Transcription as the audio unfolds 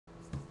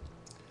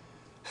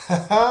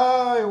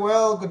Hi,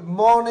 well, good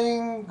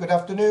morning, good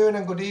afternoon,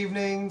 and good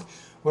evening,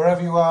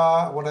 wherever you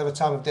are, whatever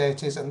time of day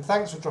it is, and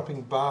thanks for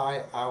dropping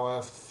by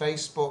our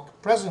Facebook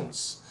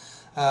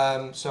presence.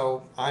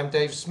 I'm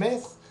Dave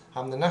Smith,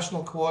 I'm the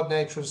National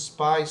Coordinator of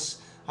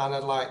SPICE, and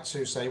I'd like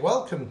to say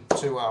welcome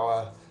to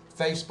our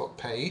Facebook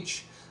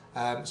page.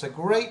 It's a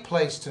great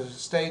place to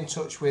stay in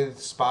touch with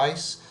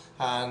SPICE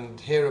and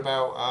hear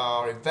about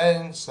our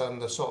events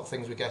and the sort of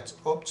things we get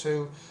up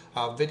to,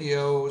 our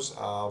videos,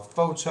 our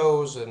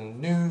photos and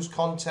news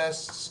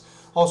contests,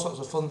 all sorts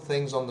of fun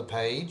things on the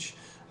page.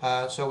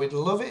 So we'd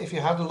love it if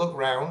you had a look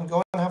round.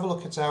 Go and have a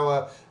look at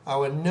our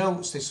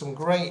notes. There's some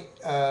great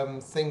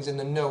things in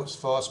the notes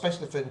for,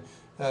 especially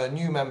for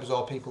new members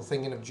or people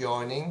thinking of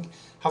joining.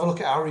 Have a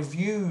look at our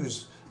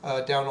reviews.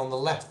 Down on the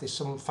left, there's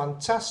some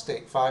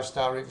fantastic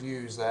 5-star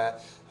reviews there.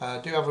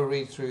 Do have a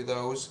read through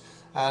those,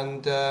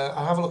 and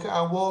have a look at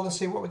our wall and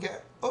see what we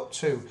get up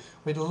to.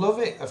 We'd love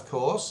it, of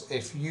course,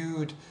 if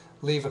you'd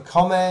leave a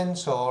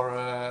comment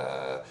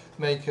or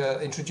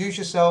introduce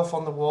yourself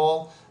on the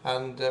wall,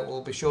 and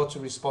we'll be sure to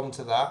respond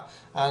to that.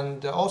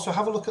 And also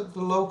have a look at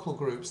the local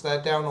groups.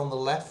 They're down on the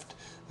left,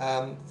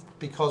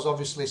 because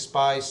obviously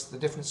SPICE, the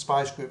different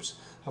SPICE groups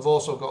have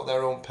also got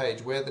their own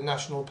page. We're the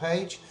national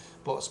page,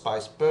 but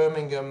SPICE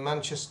Birmingham,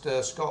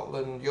 Manchester,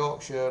 Scotland,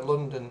 Yorkshire,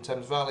 London,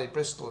 Thames Valley,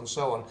 Bristol and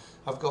so on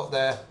have got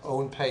their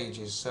own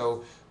pages.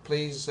 So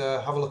please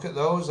have a look at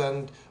those,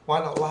 and why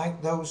not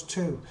like those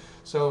too.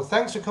 So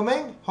thanks for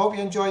coming, hope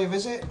you enjoy your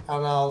visit,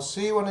 and I'll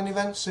see you on an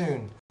event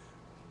soon.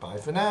 Bye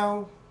for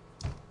now.